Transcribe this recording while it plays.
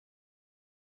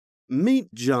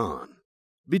Meet John.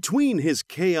 Between his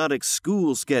chaotic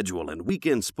school schedule and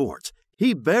weekend sports,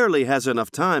 he barely has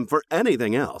enough time for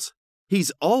anything else.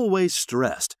 He's always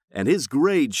stressed, and his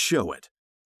grades show it.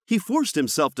 He forced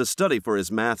himself to study for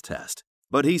his math test,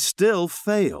 but he still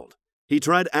failed. He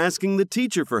tried asking the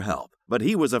teacher for help, but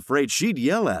he was afraid she'd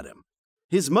yell at him.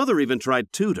 His mother even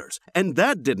tried tutors, and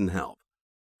that didn't help.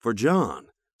 For John,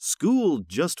 school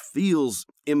just feels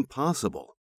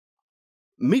impossible.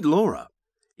 Meet Laura.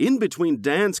 In between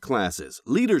dance classes,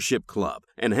 leadership club,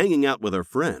 and hanging out with her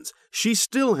friends, she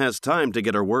still has time to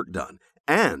get her work done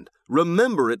and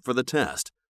remember it for the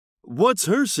test. What's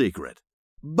her secret?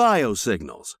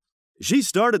 BioSignals. She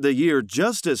started the year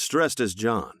just as stressed as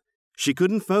John. She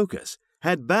couldn't focus,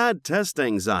 had bad test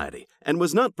anxiety, and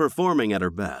was not performing at her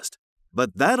best.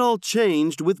 But that all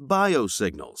changed with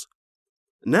BioSignals.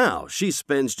 Now she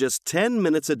spends just 10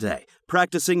 minutes a day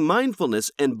practicing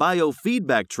mindfulness and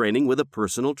biofeedback training with a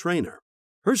personal trainer.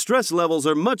 Her stress levels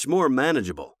are much more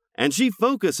manageable, and she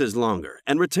focuses longer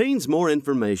and retains more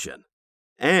information.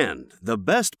 And the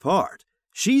best part,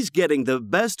 she's getting the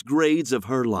best grades of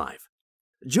her life.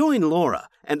 Join Laura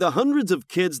and the hundreds of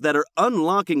kids that are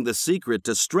unlocking the secret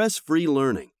to stress-free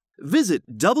learning. Visit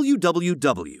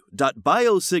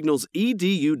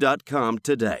www.biosignalsedu.com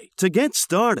today to get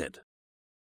started.